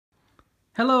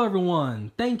Hello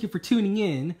everyone, thank you for tuning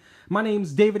in. My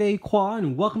name's David A. Qua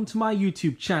and welcome to my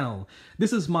YouTube channel.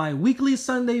 This is my weekly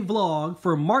Sunday vlog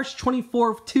for March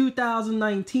 24th,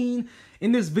 2019.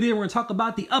 In this video we're going to talk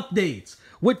about the updates.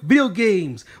 What video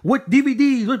games, what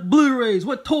DVDs, what Blu-rays,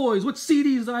 what toys, what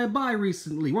CDs did I buy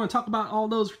recently. We're going to talk about all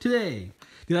those for today.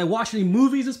 Did I watch any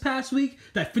movies this past week?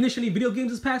 Did I finish any video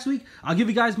games this past week? I'll give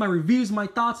you guys my reviews, my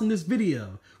thoughts in this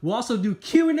video. We'll also do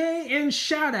Q&A and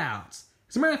shout-outs.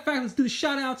 As a matter of fact, let's do the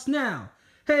shout-outs now.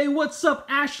 Hey, what's up,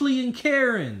 Ashley and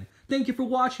Karen? Thank you for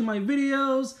watching my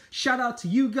videos. Shout out to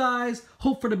you guys.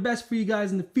 Hope for the best for you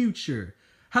guys in the future.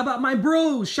 How about my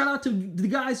bros? Shout out to the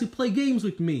guys who play games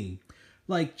with me.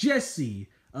 Like Jesse,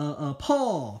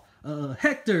 Paul,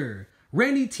 Hector,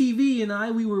 Randy TV and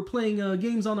I, we were playing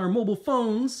games on our mobile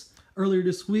phones earlier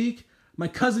this week. My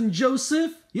cousin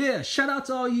Joseph. Yeah, shout out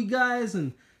to all you guys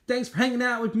and thanks for hanging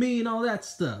out with me and all that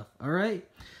stuff. All right?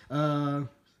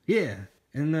 Yeah,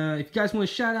 and if you guys want a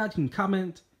shout out, you can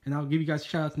comment, and I'll give you guys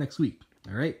shout outs next week,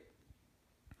 all right?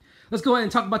 Let's go ahead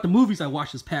and talk about the movies I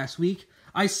watched this past week.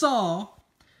 I saw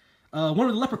one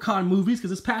of the Leprechaun movies,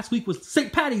 because this past week was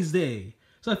St. Paddy's Day.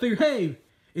 So I figured, hey,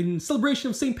 in celebration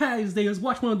of St. Paddy's Day, let's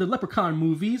watch one of the Leprechaun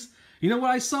movies. You know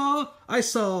what I saw? I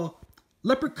saw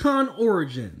Leprechaun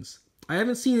Origins. I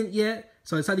haven't seen it yet,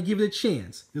 so I decided to give it a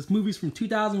chance. This movie's from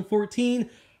 2014.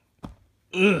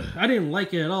 Ugh, I didn't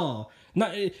like it at all.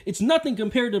 It's nothing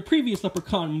compared to previous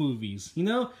Leprechaun movies, you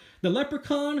know? The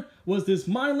Leprechaun was this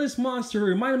mindless monster. It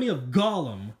reminded me of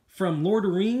Gollum from Lord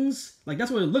of the Rings. Like,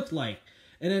 that's what it looked like.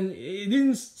 And then it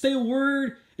didn't say a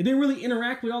word. It didn't really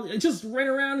interact with all. It just ran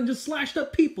around and just slashed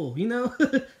up people, you know?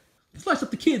 Slashed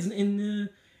up the kids in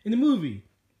the movie.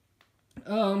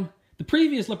 The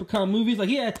previous Leprechaun movies, like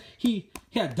he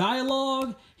had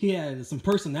dialogue. He had some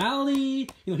personality.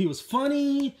 You know, he was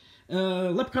funny.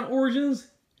 Leprechaun Origins,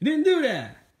 didn't do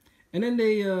that. And then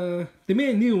they made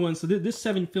a new one, so this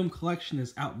 7-film collection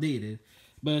is outdated.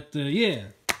 But yeah,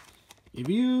 if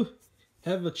you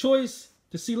have a choice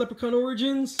to see Leprechaun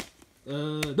Origins,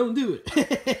 don't do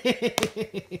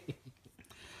it.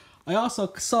 I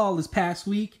also saw this past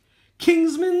week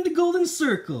Kingsman: The Golden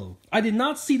Circle. I did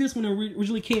not see this when it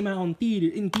originally came out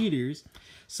in theaters,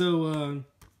 so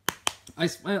I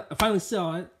finally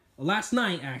saw it last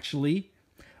night, actually.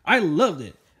 I loved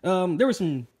it. There were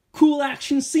some cool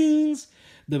action scenes.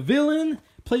 The villain,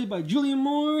 played by Julianne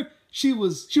Moore, she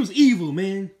was evil,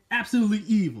 man. Absolutely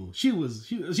evil.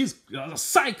 She's a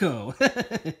psycho.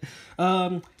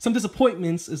 Some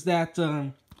disappointments is that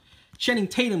Channing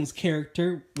Tatum's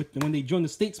character, when they joined the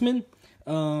Statesman,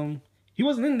 he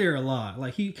wasn't in there a lot.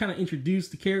 Like, he kind of introduced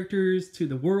the characters to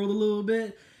the world a little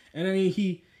bit, and then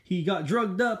he got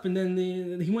drugged up, and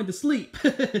then he went to sleep.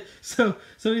 so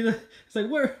it's like,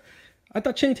 where? I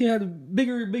thought Channing Tatum had a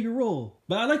bigger role.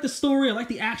 But I like the story. I like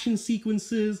the action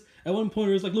sequences. At one point,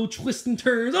 there was like little twists and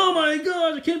turns. Oh my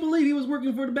gosh, I can't believe he was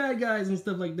working for the bad guys and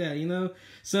stuff like that, you know?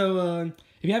 So,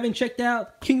 if you haven't checked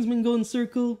out Kingsman: Golden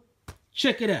Circle,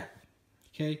 check it out.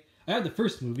 Okay? I had the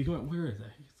first movie. Where is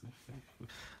that?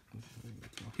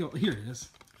 Here it is.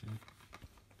 Okay.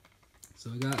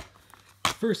 So I got the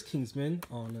first Kingsman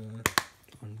on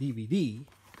DVD.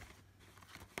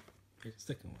 Here's the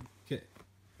second one. Okay.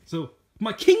 So,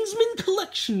 my Kingsman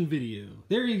collection video.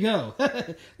 There you go.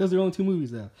 Those are the only 2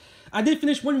 movies now. I did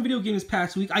finish one video game this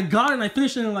past week. I got it and I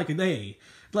finished it in like a day.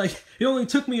 Like, it only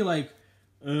took me like,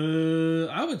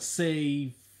 I would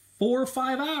say 4 or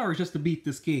 5 hours just to beat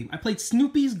this game. I played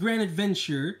Snoopy's Grand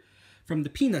Adventure from the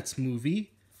Peanuts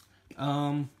movie.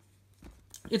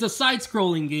 It's a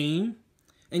side-scrolling game.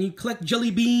 And you collect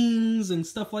jelly beans and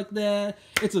stuff like that.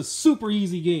 It's a super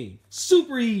easy game.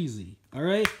 Super easy.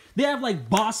 Alright? They have like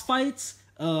boss fights.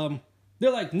 They're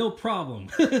like no problem.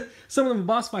 Some of them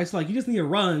boss fights, like you just need to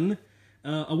run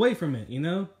away from it, you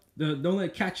know? Don't let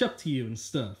it catch up to you and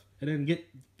stuff. And then get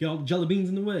all the jelly beans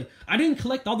in the way. I didn't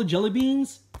collect all the jelly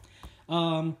beans.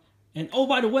 And oh,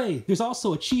 by the way, there's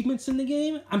also achievements in the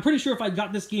game. I'm pretty sure if I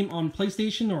got this game on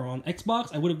PlayStation or on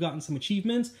Xbox, I would have gotten some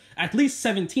achievements. At least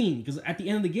 17, because at the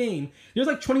end of the game, there's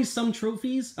like 20-some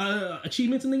trophies,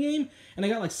 achievements in the game, and I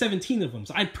got like 17 of them.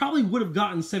 So I probably would have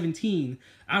gotten 17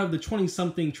 out of the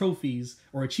 20-something trophies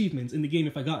or achievements in the game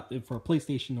if I got it for a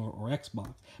PlayStation or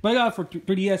Xbox. But I got it for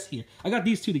 3DS here. I got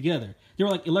these 2 together. They were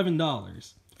like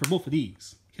 $11 for both of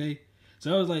these, okay?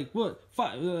 So I was like, what,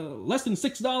 less than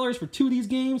 $6 for 2 of these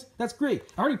games? That's great.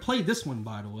 I already played this one,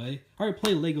 by the way. I already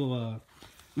played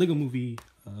Lego Movie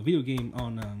video game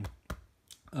on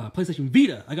PlayStation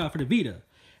Vita. I got it for the Vita.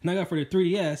 And I got it for the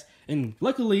 3DS. And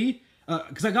luckily,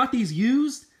 because I got these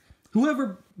used,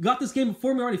 whoever got this game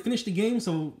before me already finished the game,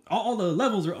 so all the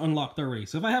levels are unlocked already.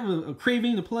 So if I have a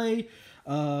craving to play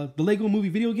the Lego Movie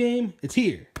video game, it's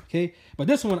here, okay? But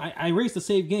this one, I erased the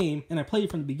save game, and I played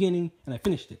it from the beginning, and I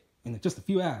finished it in just a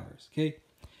few hours, okay?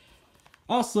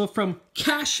 Also, from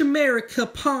Cash America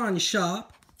Pawn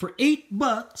Shop for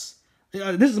 $8.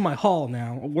 This is my haul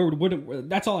now.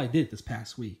 That's all I did this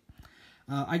past week.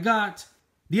 I got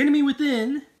The Enemy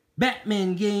Within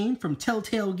Batman game from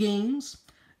Telltale Games.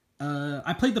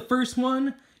 I played the first one.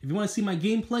 If you want to see my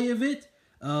gameplay of it,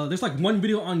 there's like one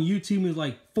video on YouTube. There's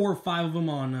like 4 or 5 of them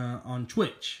on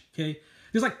Twitch. Okay,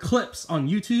 there's like clips on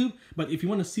YouTube, but if you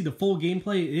want to see the full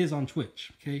gameplay, it is on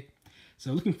Twitch. Okay,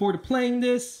 so looking forward to playing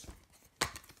this.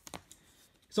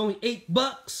 It's only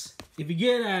 $8 if you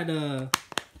get it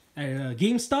at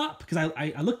GameStop, because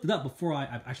I looked it up before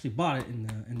I actually bought it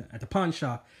at the pawn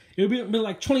shop. It would be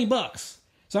like $20.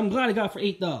 So I'm glad I got it for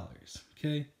 $8.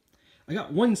 Okay, I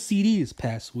got one CD this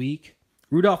past week.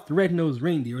 Rudolph the Red-Nosed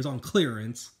Reindeer is on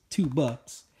clearance,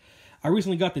 $2. I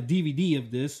recently got the DVD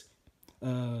of this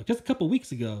just a couple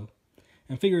weeks ago,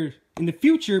 and figured in the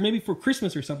future, maybe for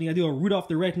Christmas or something, I do a Rudolph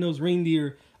the Red-Nosed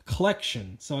Reindeer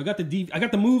collection. So I got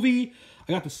the movie,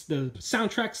 I got the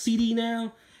soundtrack CD now,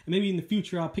 and maybe in the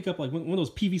future I'll pick up like one of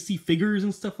those PVC figures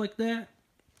and stuff like that.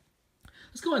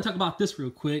 Let's go ahead and talk about this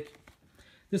real quick.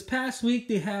 This past week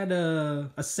they had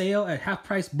a sale at Half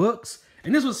Price Books,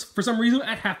 and this was for some reason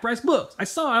at Half Price Books. I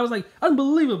saw it, I was like,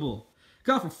 unbelievable.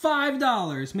 Got it for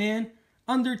 $5, man.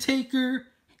 Undertaker,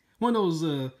 one of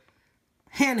those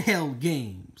handheld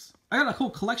games. I got a whole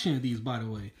collection of these, by the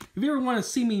way. If you ever want to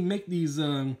see me make these,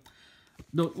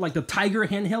 like the Tiger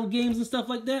handheld games and stuff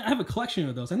like that, I have a collection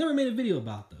of those. I never made a video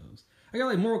about those. I got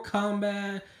like Mortal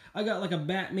Kombat. I got like a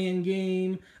Batman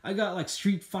game. I got like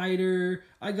Street Fighter.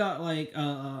 I got like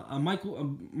a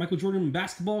Michael Jordan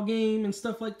basketball game and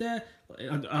stuff like that.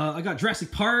 I got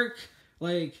Jurassic Park.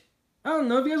 Like, I don't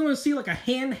know if you guys want to see like a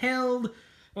handheld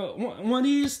one of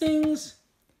these things.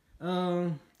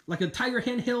 Like a Tiger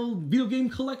handheld video game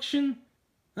collection?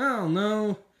 I don't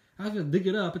know. I have to dig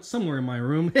it up. It's somewhere in my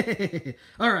room.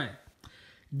 Alright.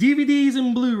 DVDs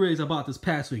and Blu-rays I bought this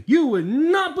past week. You would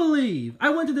not believe. I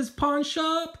went to this pawn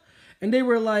shop and they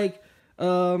were like,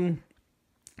 DVDs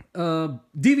are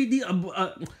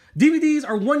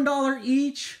 $1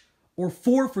 each or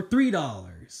 4 for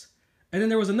 $3. And then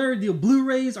there was another deal.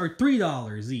 Blu-rays are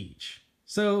 $3 each.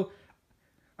 So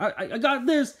I got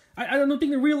this. I don't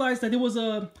think they realized that it was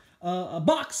a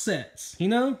box set, you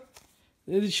know?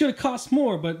 It should have cost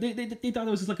more, but they thought it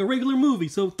was just like a regular movie.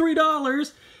 So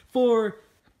 $3 for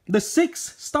the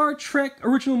 6 Star Trek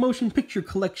original motion picture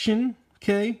collection,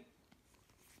 okay?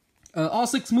 All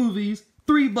 6 movies,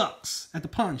 $3 at the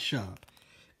pawn shop.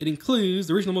 It includes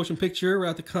the original motion picture,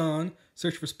 Wrath of Khan,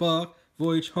 Search for Spock,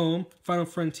 Voyage Home, Final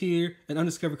Frontier, and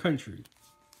Undiscovered Country.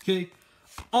 Okay?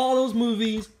 All those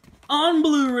movies on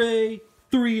Blu-ray,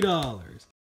 $3.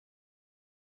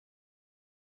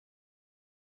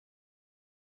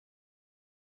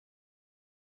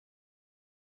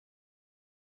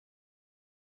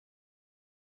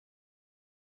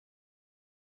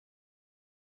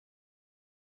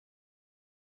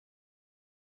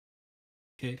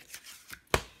 Okay.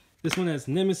 This one has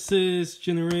Nemesis,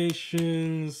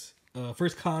 Generations,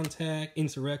 First Contact,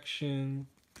 Insurrection.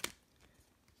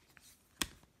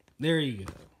 There you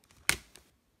go.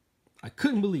 I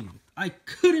couldn't believe it. I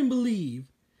couldn't believe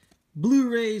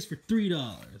Blu-rays for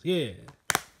 $3. Yeah.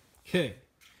 Okay.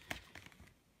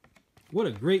 What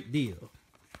a great deal.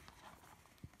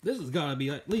 This has got to be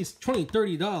at least $20,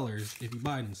 $30 if you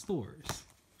buy it in stores.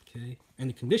 Okay. And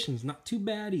the condition's not too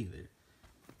bad either.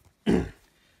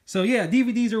 So yeah,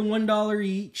 DVDs are $1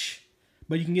 each,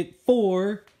 but you can get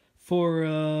 4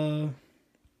 for,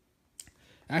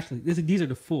 actually, these are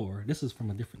the 4. This is from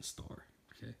a different store.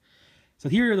 Okay. So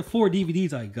here are the 4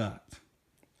 DVDs I got.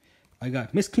 I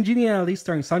got Miss Congeniality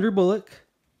starring Sandra Bullock.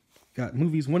 Got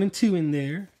movies 1 and 2 in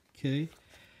there. Okay.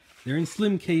 They're in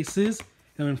slim cases.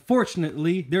 And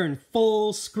unfortunately, they're in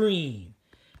full screen.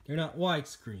 They're not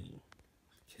widescreen.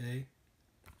 Okay.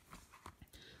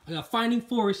 I got Finding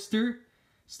Forrester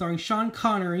starring Sean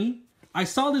Connery. I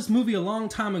saw this movie a long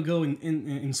time ago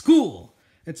in school.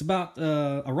 It's about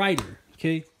a writer.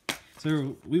 Okay.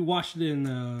 So we watched it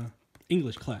in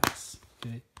English class.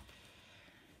 Okay.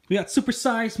 We got Super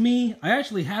Size Me. I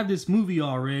actually have this movie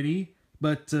already,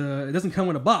 but it doesn't come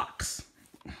in a box.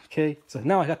 Okay, so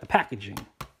now I got the packaging.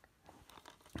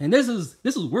 And this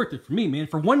is worth it for me, man.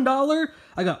 For $1,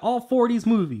 I got all 4 of these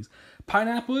movies.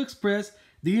 Pineapple Express,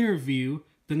 The Interview,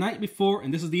 The Night Before,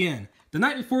 and this is the end. The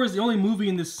Night Before is the only movie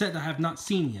in this set that I have not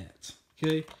seen yet.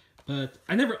 Okay, but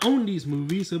I never owned these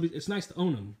movies, so it's nice to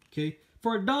own them. Okay,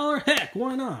 for $1, heck,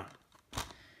 why not?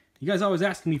 You guys always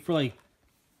asking me for like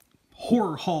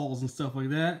horror hauls and stuff like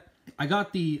that. I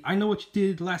got the I Know What You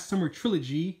Did Last Summer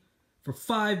trilogy for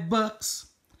 $5.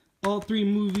 All 3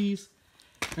 movies.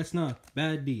 That's not a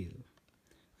bad deal.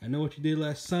 I Know What You Did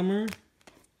Last Summer.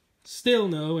 Still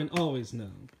Know and Always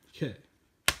Know. Okay.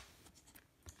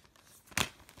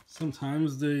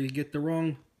 Sometimes they get the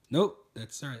wrong. Nope,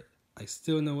 that's alright. I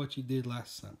Still Know What You Did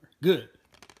Last Summer. Good.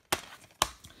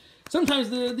 Sometimes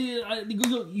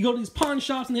you go to these pawn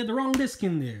shops and they have the wrong disc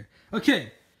in there.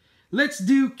 Okay, let's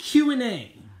do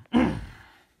Q&A.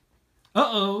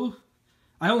 Uh-oh.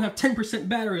 I only have 10%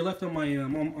 battery left on my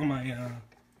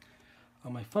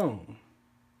phone.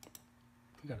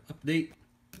 I gotta update.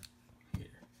 Here.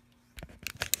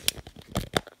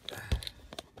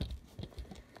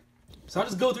 So I'll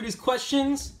just go through these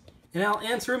questions and I'll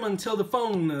answer them until the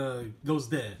phone goes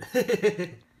dead.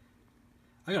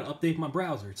 I gotta update my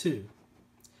browser too.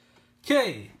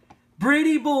 Okay,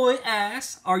 Brady Boy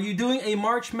asks, are you doing a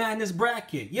March Madness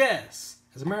bracket? Yes.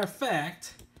 As a matter of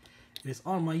fact, it's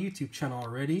on my YouTube channel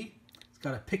already. It's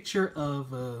got a picture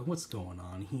of what's going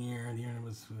on here.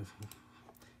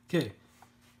 Okay.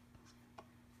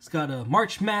 It's got a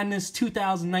March Madness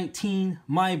 2019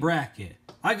 My Bracket.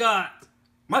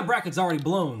 My bracket's already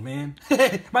blown, man.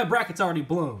 My bracket's already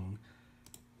blown.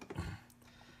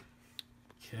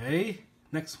 Okay,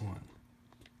 next one.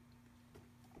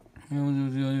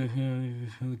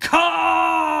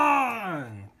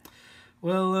 Con!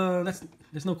 Well,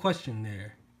 there's no question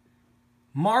there.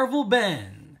 Marvel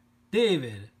Ben.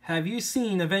 David, have you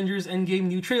seen Avengers Endgame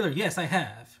new trailer? Yes, I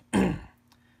have.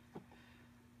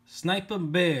 Sniper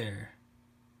Bear.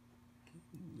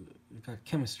 We've got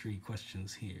chemistry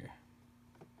questions here.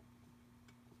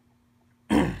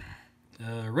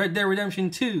 Red Dead Redemption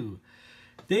 2.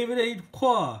 David A.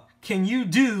 Qua, can you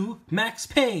do Max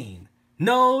Payne?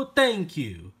 No, thank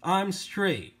you. I'm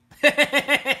straight.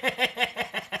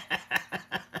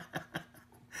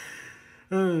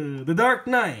 The Dark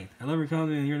Knight. I love your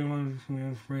comment and you're the one who's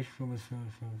inspiration from this.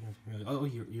 Oh,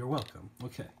 you're welcome.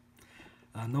 Okay.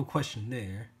 No question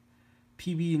there.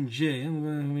 PB&J.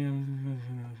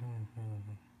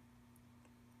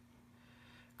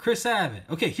 Chris Abbott.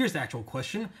 Okay, here's the actual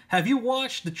question. Have you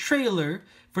watched the trailer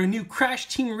for a new Crash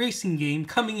Team Racing game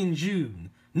coming in June?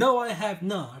 No, I have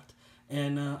not.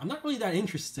 And I'm not really that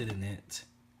interested in it.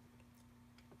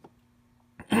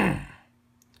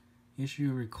 You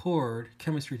should record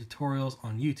chemistry tutorials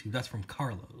on YouTube. That's from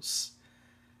Carlos.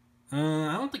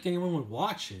 I don't think anyone would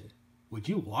watch it. Would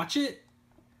you watch it?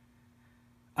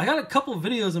 I got a couple of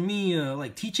videos of me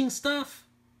like teaching stuff,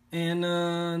 and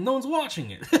no one's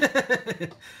watching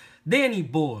it. Danny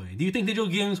Boy, do you think digital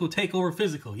games will take over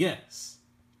physical? Yes.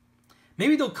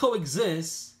 Maybe they'll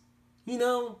coexist. You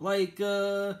know, like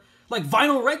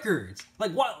vinyl records.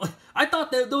 Like what? I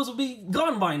thought that those would be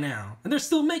gone by now, and they're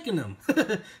still making them.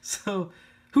 So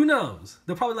who knows?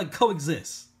 They'll probably like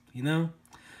coexist. You know.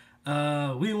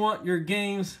 We want your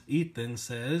games. Ethan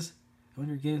says, "I want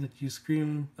your games that you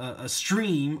stream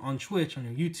on Twitch on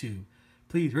your YouTube.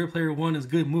 Please, Ready Player One is a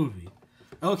good movie."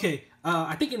 Okay.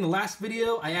 I think in the last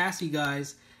video I asked you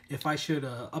guys if I should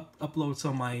upload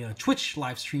some of my Twitch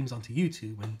live streams onto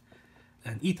YouTube,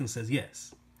 and Ethan says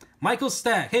yes. Michael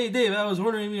Stack. Hey Dave, I was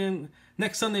wondering if in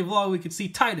next Sunday vlog we could see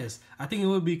Titus. I think it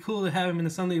would be cool to have him in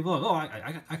the Sunday vlog. Oh,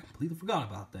 I completely forgot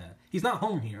about that. He's not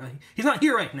home here. He's not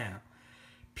here right now.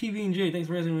 PB&J, thanks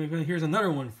for asking. Here's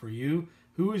another one for you.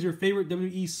 Who is your favorite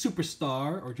WWE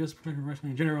superstar or just professional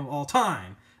wrestling in general of all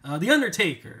time? The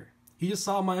Undertaker. He just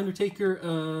saw my Undertaker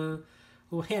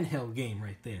little handheld game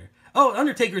right there. Oh,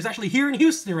 Undertaker is actually here in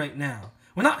Houston right now.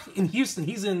 Well, not in Houston.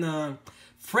 He's in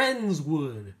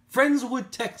Friendswood,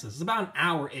 Texas. It's about an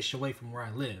hour-ish away from where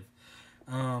I live.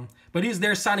 But he's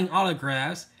there signing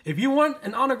autographs. If you want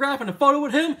an autograph and a photo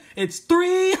with him, it's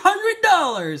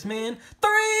 $300, man.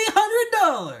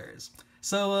 $300.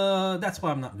 So that's why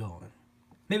I'm not going.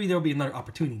 Maybe there'll be another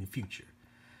opportunity in the future.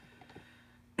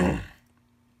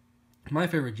 My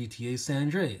favorite GTA is San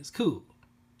Andreas. Cool.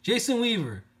 Jason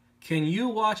Weaver, can you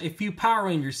watch a few Power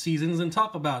Rangers seasons and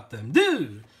talk about them?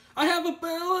 Dude, I have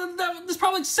there's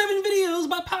probably like 7 videos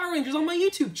about Power Rangers on my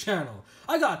YouTube channel.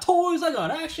 I got toys, I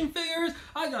got action figures,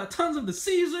 I got tons of the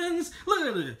seasons. Look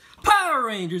at it. Power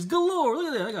Rangers galore.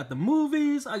 Look at that. I got the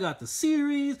movies, I got the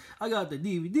series, I got the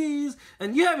DVDs,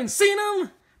 and you haven't seen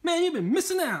them? Man, you've been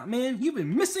missing out, man. You've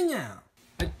been missing out.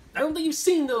 I don't think you've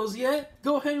seen those yet.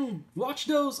 Go ahead and watch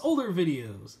those older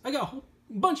videos. I got a whole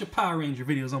bunch of Power Ranger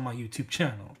videos on my YouTube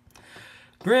channel.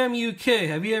 Graham UK,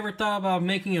 have you ever thought about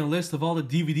making a list of all the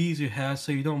DVDs you have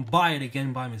so you don't buy it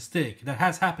again by mistake? That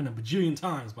has happened a bajillion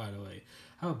times, by the way.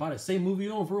 I would buy the same movie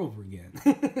over and over again.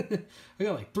 I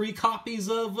got like 3 copies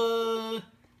of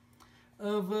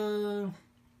of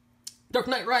Dark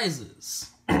Knight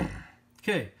Rises.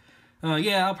 Okay.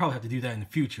 Yeah, I'll probably have to do that in the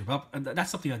future, but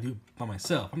that's something I do by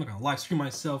myself. I'm not going to live stream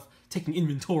myself taking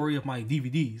inventory of my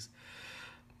DVDs.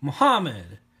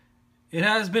 Mohammed, it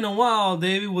has been a while,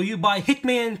 David. Will you buy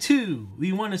Hitman 2?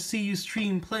 We want to see you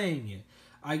stream playing it.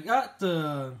 I got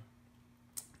the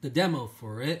demo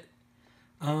for it.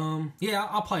 Yeah,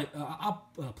 I'll play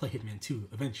Hitman 2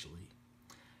 eventually.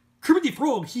 Kermit the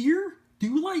Frog here. Do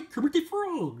you like Kermit the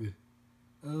Frog?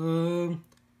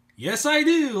 Yes, I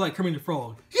do like Kermit the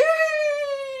Frog. Yay!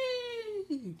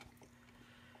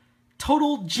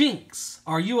 Total Jinx.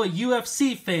 Are you a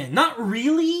UFC fan? Not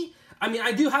really. I mean,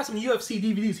 I do have some UFC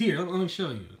DVDs here. Let me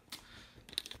show you.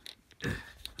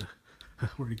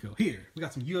 Where'd it go? Here. We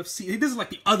got some UFC. This is like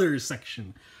the others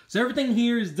section. So everything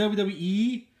here is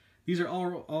WWE. These are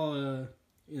all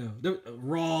you know,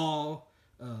 Raw,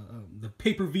 the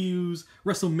pay-per-views,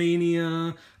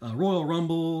 WrestleMania, Royal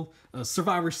Rumble,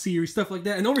 Survivor Series, stuff like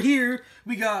that. And over here,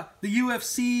 we got the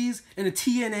UFCs and the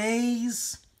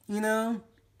TNAs, you know.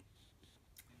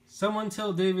 Someone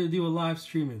tell David to do a live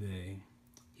stream today.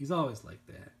 He's always like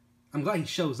that. I'm glad he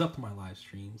shows up to my live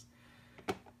streams.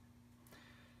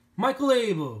 Michael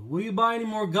Abel, will you buy any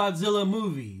more Godzilla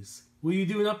movies? Will you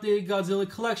do an updated Godzilla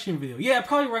collection video? Yeah,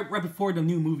 probably right before the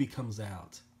new movie comes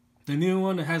out. The new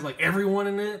one that has like everyone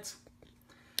in it.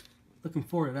 Looking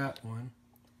forward to that one.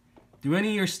 Do any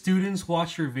of your students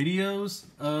watch your videos?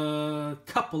 A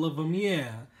couple of them,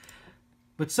 yeah.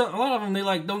 But a lot of them, they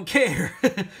like don't care.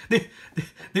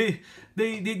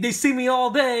 they see me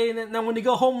all day, and then when they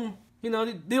go home, you know,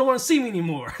 they don't want to see me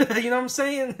anymore. You know what I'm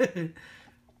saying?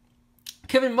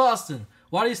 Kevin Boston,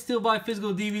 why do you still buy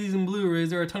physical DVDs and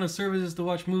Blu-rays? There are a ton of services to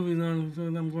watch movies on.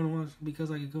 I'm going to watch because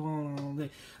I could go on all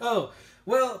day. Oh,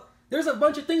 well, there's a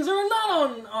bunch of things that are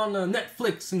not on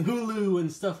Netflix and Hulu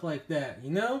and stuff like that,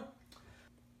 you know?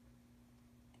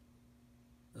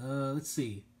 Let's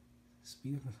see.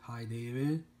 Speaking of, hi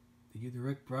David, did you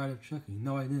direct Bride of Chucky?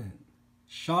 No, I didn't.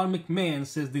 Sean McMahon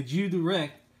says, did you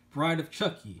direct Bride of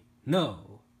Chucky?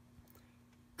 No.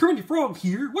 Kermit the Frog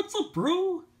here. What's up,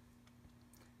 bro?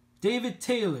 David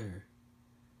Taylor,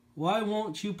 why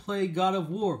won't you play God of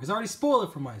War? Because I already spoiled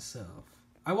it for myself.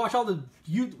 I watch all the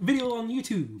video on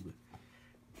YouTube.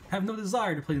 I have no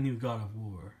desire to play the new God of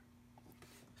War.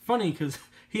 Funny, because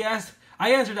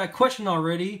I answered that question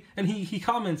already, and he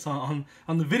comments on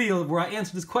the video where I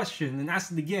answered this question and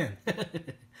asked it again.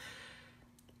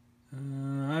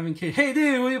 Hey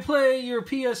dude, will you play your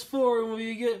PS4 and will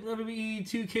you get WWE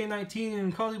 2K19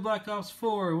 and Call of Duty Black Ops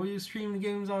 4? Will you stream the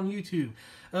games on YouTube?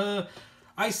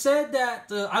 I said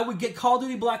that I would get Call of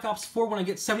Duty Black Ops 4 when I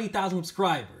get 70,000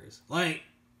 subscribers. Like,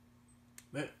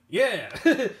 yeah,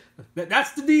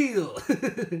 that's the deal.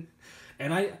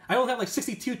 And I don't have like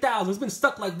 62,000. It's been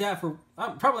stuck like that for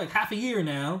probably like half a year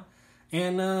now.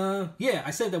 And yeah,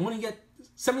 I said that when I get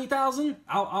 70,000,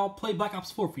 I'll play Black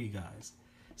Ops 4 for you guys.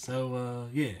 So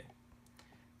yeah.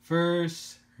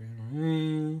 First,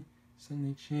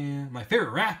 Sunday Chan. My favorite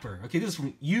rapper. Okay, this is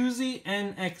from Uzi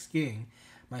NX Gang.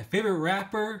 My favorite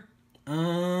rapper,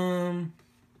 probably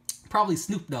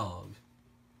Snoop Dogg.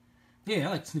 Yeah,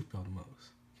 I like Snoop Dogg the most.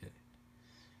 Okay.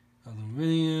 On the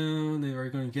video, they are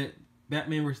going to get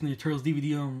Batman vs. Ninja Turtles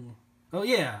DVD on. Oh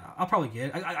yeah, I'll probably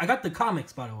get it. I got the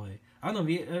comics, by the way. I don't know if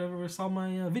you ever saw my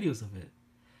videos of it.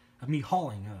 Of me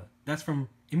hauling. That's from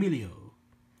Emilio.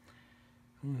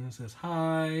 It says,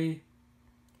 hi.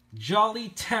 Jolly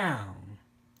Town.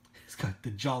 It's got the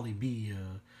Jolly Bee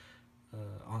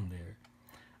on there.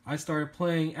 I started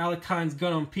playing Alekine's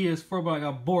Gun on PS4, but I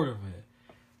got bored of it.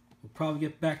 We'll probably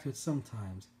get back to it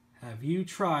sometimes. Have you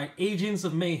tried Agents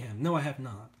of Mayhem? No, I have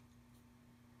not.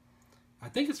 I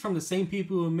think it's from the same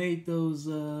people who made those,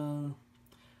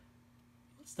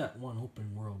 what's that one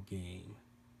open world game?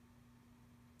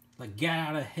 Like Get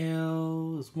Out of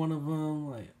Hell is one of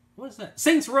them. Like, what is that?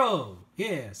 Saints Row!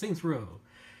 Yeah, Saints Row.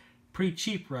 Pretty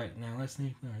cheap right now. Let's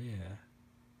see. Yeah.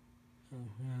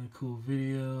 Cool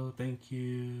video. Thank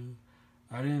you.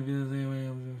 I didn't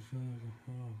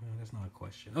that's not a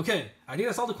question. Okay, I think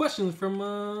that's all the questions from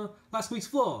last week's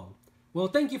vlog. Well,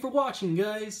 thank you for watching,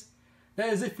 guys.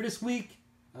 That is it for this week.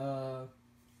 I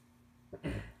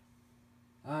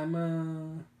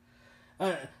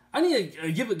need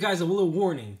to give it guys a little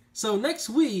warning. So next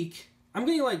week, I'm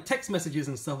getting like text messages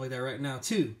and stuff like that right now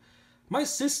too. My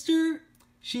sister,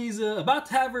 she's about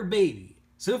to have her baby.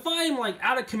 So if I'm like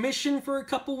out of commission for a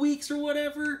couple weeks or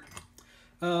whatever,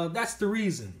 that's the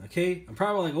reason, okay? I'm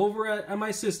probably like over at my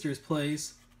sister's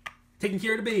place, taking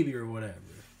care of the baby or whatever.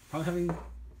 Probably having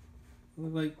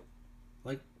like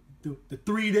the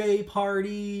 3-day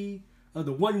party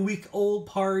the 1 week old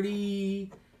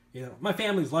party. You know, my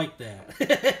family's like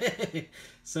that.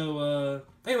 So,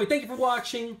 anyway, thank you for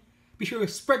watching. Be sure to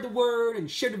spread the word and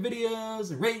share the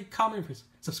videos and rate, comment,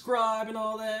 subscribe, and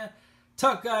all that.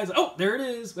 Talk, guys. Oh, there it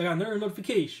is. I got another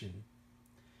notification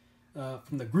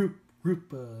from the group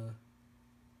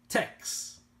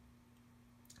text.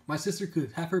 My sister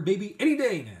could have her baby any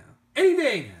day now. Any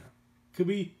day now.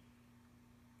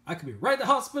 I could be right at the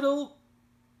hospital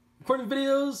recording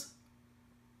videos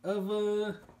of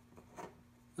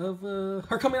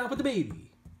her coming out with the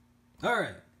baby. All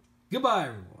right. Goodbye,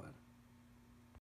 everyone.